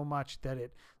so much that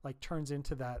it like turns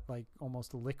into that like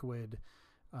almost liquid,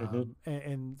 Mm-hmm.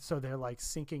 and so they're like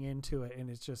sinking into it, and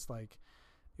it's just like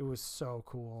it was so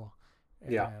cool,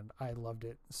 Yeah. and I loved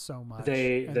it so much. And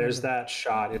then There's that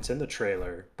shot. It's in the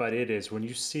trailer, but it is when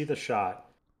you see the shot,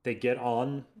 they get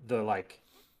on the like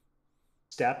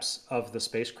steps of the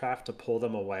spacecraft to pull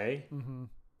them away, mm-hmm,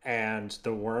 and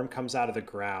the worm comes out of the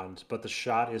ground, but the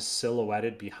shot is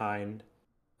silhouetted behind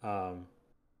um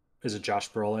is it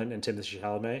Josh Brolin and Timothy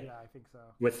Chalamet yeah, I think so.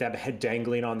 with them head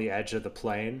dangling on the edge of the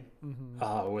plane,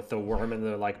 Mm-hmm. with the worm in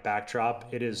the like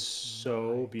backdrop. It is Oh so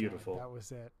my god, beautiful. that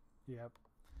was it. Yep.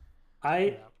 I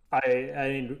Yep. I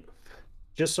mean,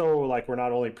 just so like we're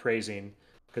not only praising,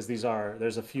 because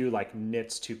there's a few like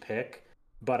nits to pick,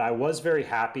 but I was very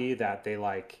happy that they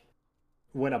like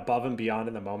went above and beyond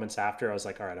in the moments after. I was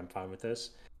like, all right, I'm fine with this.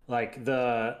 Like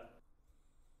the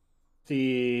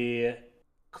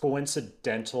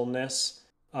coincidentalness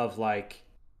of like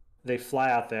they fly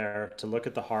out there to look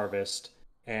at the harvest,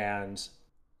 and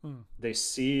Mm.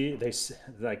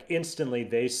 like instantly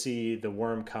they see the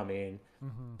worm coming.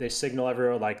 Mm-hmm. They signal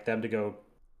everyone like them to go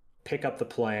pick up the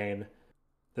plane.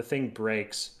 The thing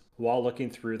breaks while looking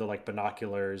through the like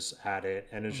binoculars at it,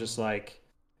 and it's just Mm-hmm. like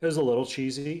it was a little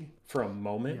cheesy for a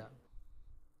moment, Yeah.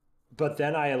 but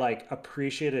then I like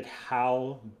appreciated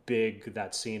how big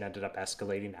that scene ended up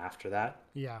escalating after that.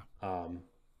 Yeah. um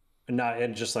Not,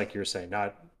 and just like you're saying,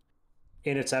 not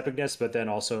in its epicness, but then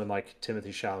also in like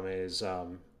Timothy Chalamet's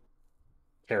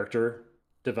character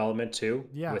development too,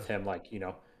 Yeah. with him like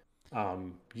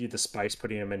the spice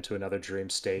putting him into another dream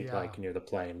state Yeah. like near the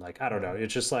plane. Like I don't know, Mm-hmm.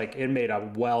 it's just like it made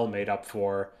up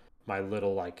for my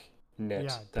little like nit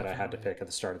Yeah, that I had to definitely. pick at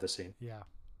the start of the scene. Yeah.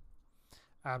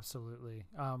 Absolutely.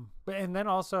 But and then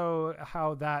also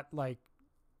how that like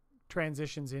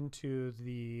transitions into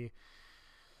the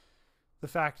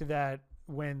fact that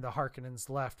when the Harkonnens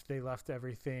left, they left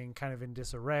everything kind of in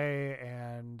disarray,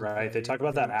 and Right. They talk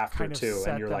about that after kind of too,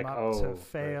 and set you're them like, up to oh, right.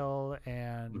 fail.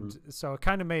 And Mhm. so it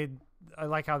kind of made, I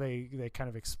like how they kind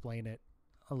of explain it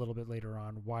a little bit later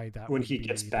on why that When would he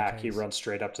gets be the back, he case. runs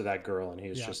straight up to that girl, and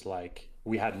he's Yeah, just like,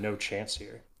 we had no chance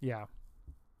here. yeah,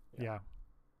 Yeah.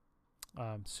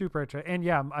 yeah. Super interesting. And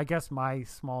yeah, I guess my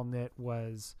small nit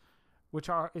was,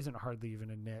 isn't hardly even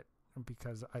a nit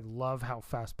because I love how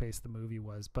fast paced the movie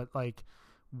was, but like,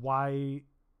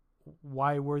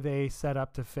 why were they set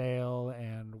up to fail,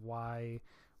 and why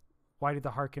did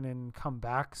the Harkonnen come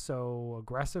back so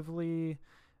aggressively?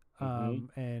 Hmm.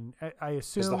 And I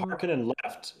Because the assume, Harkonnen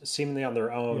left seemingly on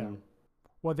their yeah. own,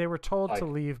 Well, they were told to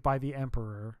like, leave by the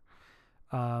Emperor,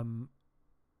 um,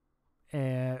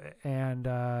 and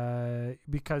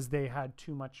because they had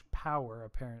too much power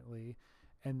apparently,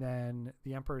 and then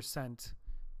the Emperor sent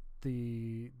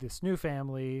this new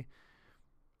family,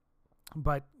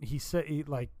 but he said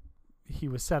he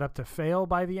was set up to fail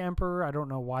by the Emperor. I don't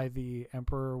know why the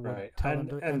Emperor would right. tell him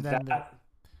to, and And then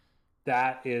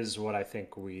that is what I think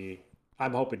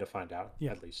I'm hoping to find out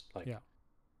yeah, at least. Like, yeah,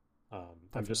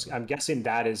 I'm definitely. I'm guessing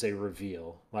that is a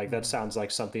reveal. Like that Hmm. sounds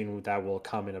like something that will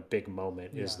come in a big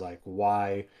moment. Yeah. Is like,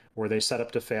 why were they set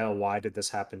up to fail? Why did this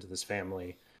happen to this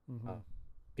family? Uh, Hmm.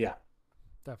 yeah.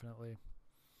 Definitely.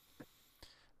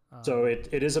 So Um,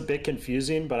 it is a bit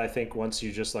confusing, but I think once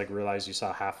you just like realize you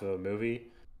saw half of a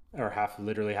movie or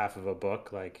literally half of a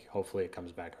book, like hopefully it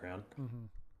comes back around. hmm.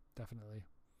 Definitely.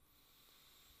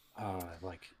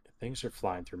 Like things are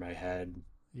flying through my head.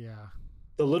 Yeah.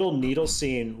 The little needle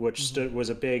scene, which Hmm. was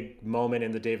a big moment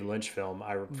in the David Lynch film.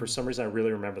 For Hmm. some reason I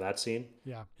really remember that scene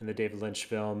Yeah. in the David Lynch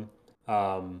film,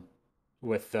 um,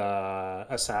 with the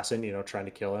assassin, trying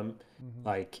to kill him. Hmm.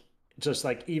 Like just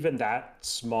like even that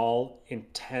small,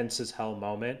 intense as hell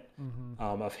moment, Hmm.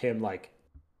 of him like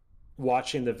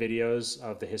watching the videos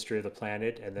of the history of the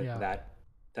planet, and then Yeah.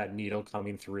 that needle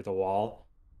coming through the wall,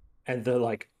 and the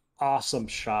like awesome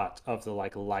shot of the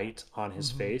like light on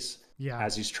his Hmm. face Yeah.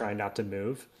 as he's trying not to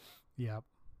move. Yeah.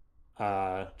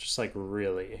 Just like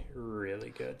really, really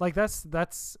good. Like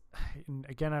that's and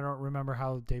again, I don't remember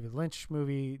how David Lynch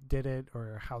movie did it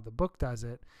or how the book does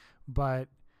it, but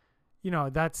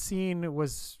that scene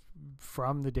was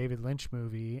from the David Lynch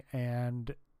movie,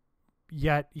 and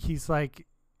yet he's like,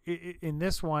 in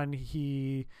this one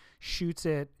he shoots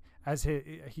it as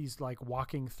he's like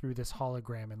walking through this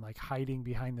hologram and like hiding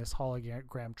behind this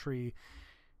hologram tree.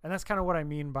 And that's kind of what I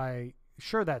mean by,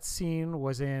 sure, that scene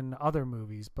was in other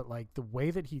movies, but like the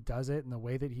way that he does it and the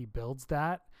way that he builds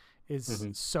that is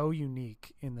Hmm. so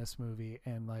unique in this movie.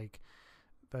 And like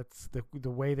that's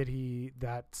the way that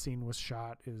that scene was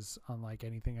shot is unlike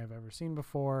anything I've ever seen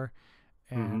before.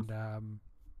 Hmm. And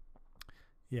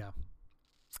yeah.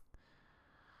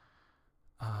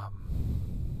 Yeah.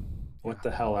 What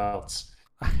the hell else?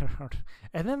 I don't.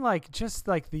 And then like just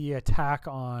like the attack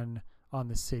on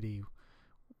the city,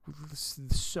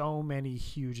 so many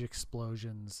huge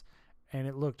explosions, and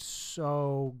it looked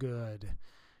so good.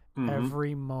 Hmm.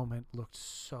 Every moment looked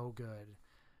so good.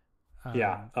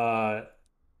 Yeah. Um,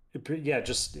 Yeah.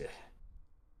 Just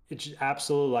it's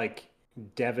absolutely like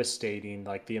devastating.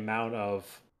 Like the amount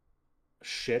of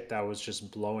shit that was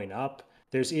just blowing up.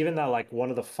 There's even that like one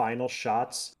of the final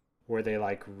shots where they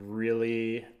like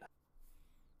really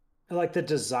like the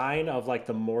design of like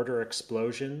the mortar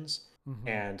explosions mm-hmm.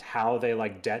 and how they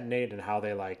like detonate and how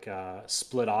they like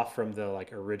split off from the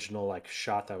like original like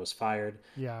shot that was fired.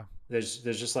 Yeah, There's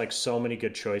just like so many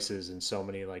good choices and so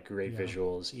many like great yeah,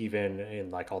 visuals even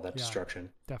in like all that yeah, destruction.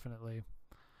 definitely.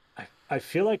 I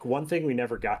feel like one thing we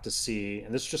never got to see,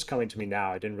 and this is just coming to me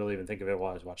now, I didn't really even think of it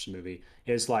while I was watching the movie,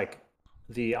 is like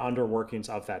the underworkings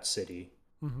of that city.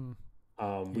 Mm-hmm.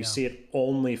 We Yeah, see it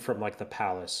only from like the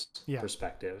palace yeah,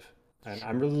 perspective. And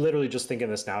I'm literally just thinking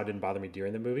this now. It didn't bother me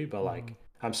during the movie, but mm-hmm. like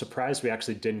I'm surprised we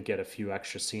actually didn't get a few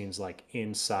extra scenes like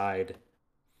inside,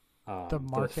 The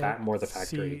market. more the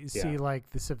factory. See Yeah. like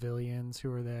the civilians who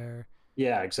were there,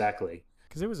 Yeah, exactly.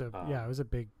 because it was a, Um, yeah, it was a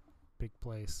big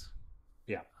place.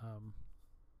 yeah, Um,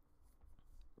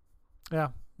 yeah,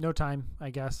 no time, I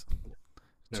guess.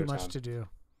 no Too much time. to do.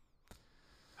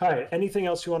 All right. Anything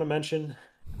else you want to mention?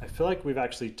 I feel like we've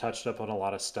actually touched up on a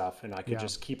lot of stuff, and I could Yeah,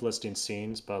 just keep listing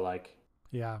scenes, but like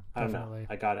yeah, I don't know. definitely.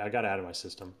 I got it out of my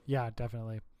system. Yeah,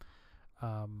 definitely.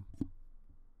 Um,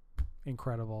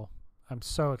 incredible. I'm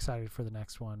so excited for the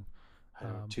next one. I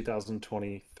know, Um,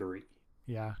 2023.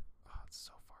 yeah. Oh, it's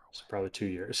so far So away. probably 2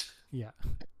 years, Yeah.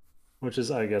 which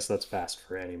is I guess that's fast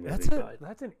for any That's movie, a but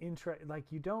that's an interest,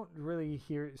 like you don't really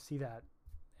see that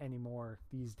anymore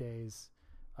these days.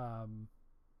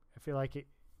 I feel like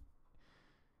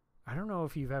I don't know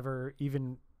if you've ever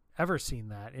seen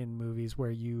that in movies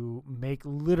where you make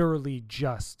literally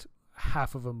just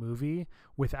half of a movie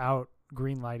without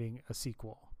greenlighting a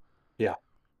sequel. Yeah.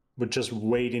 But just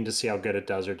waiting to see how good it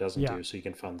does or doesn't Yeah, do so you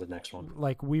can fund the next one.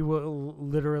 like we will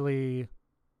literally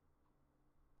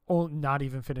not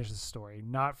even finish the story,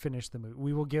 not finish the movie.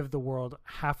 We will give the world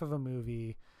half of a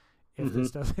movie if Hmm.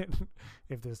 this doesn't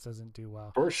if this doesn't do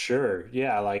well. For sure.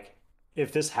 Yeah, like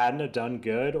if this hadn't have done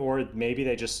good, or maybe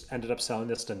they just ended up selling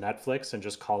this to Netflix and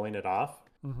just calling it off.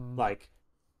 Mm-hmm. Like,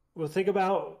 well, think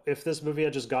about if this movie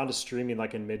had just gone to streaming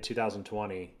like in mid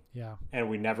 2020 Yeah. and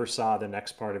we never saw the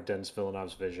next part of Denis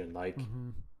Villeneuve's vision. Like, Mm-hmm.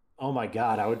 oh my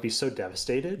God, I would be so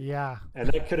devastated. Yeah. And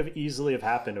that could have easily have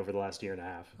happened over the last year and a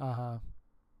half. Uh-huh.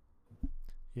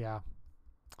 Yeah.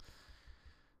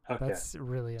 Okay. That's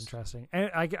really interesting. And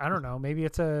I don't know, maybe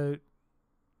it's a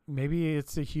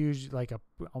huge, like, a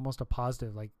almost a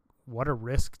positive, like, what a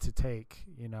risk to take,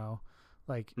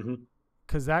 like, Hmm.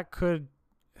 because that could,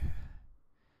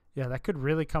 yeah, that could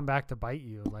really come back to bite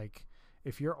you. Like,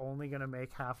 if you're only going to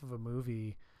make half of a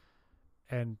movie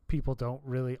and people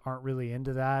aren't really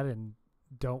into that and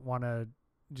don't want to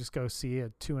just go see a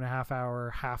 2.5 hour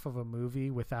half of a movie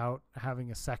without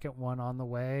having a second one on the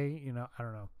way, I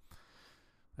don't know.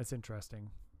 That's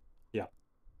interesting. Yeah.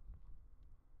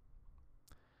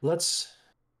 Let's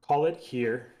call it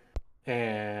here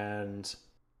and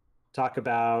talk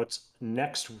about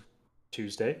next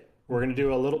Tuesday. We're going to Mm-hmm.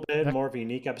 do a little bit Next. more of a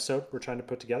unique episode we're trying to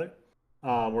put together.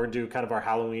 We're going to do kind of our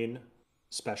Halloween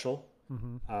special.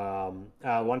 Mm-hmm.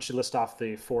 Why don't you list off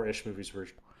the four-ish movies we're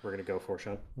going to go for,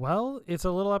 Sean? Well, it's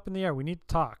a little up in the air. We need to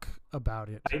talk about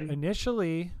it. I,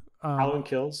 Initially, Halloween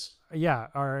Kills, yeah,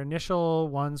 our initial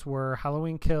ones were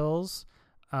Halloween Kills,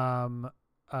 um,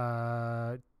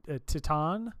 Titan,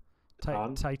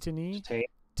 Titan, Titany,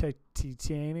 Titane,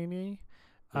 Titani,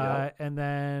 yeah, and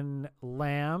then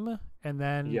Lamb, and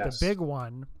then the yes, big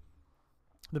one.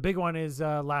 The big one is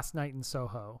Last Night in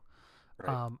Soho. right.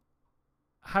 Um,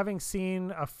 Having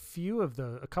seen a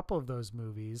couple of those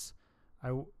movies,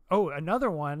 another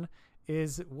one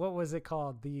is, what was it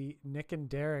called? The Nick and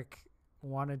Derek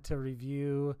wanted to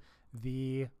review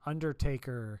the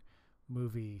Undertaker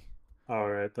movie.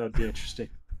 All right, that'd be interesting.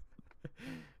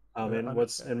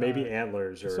 The And maybe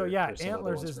Antlers So yeah, or some other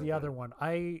Antlers ones is we're the other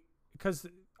planning. one. Because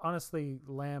honestly,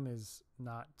 Lamb is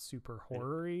not super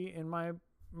horror-y in my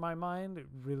mind. It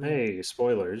really. Hey,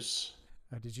 spoilers.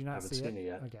 Did you I not haven't see it? seen it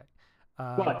yet. Okay.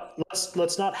 Um, But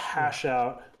let's not yeah. hash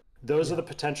out. Those are Yeah. the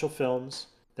potential films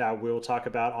that we'll talk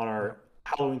about on Yep. our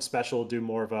Halloween special. Do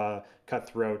more of a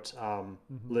cutthroat Hmm.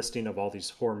 listing of all these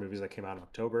horror movies that came out in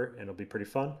October, and it'll be pretty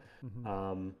fun.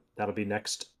 Hmm. That'll be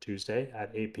next Tuesday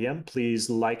at 8 p.m. Please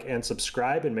like and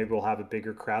subscribe, and maybe we'll have a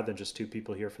bigger crowd than just two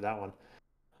people here for that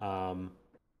one.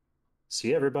 See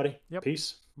you, everybody. Yep.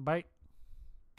 Peace. Bye.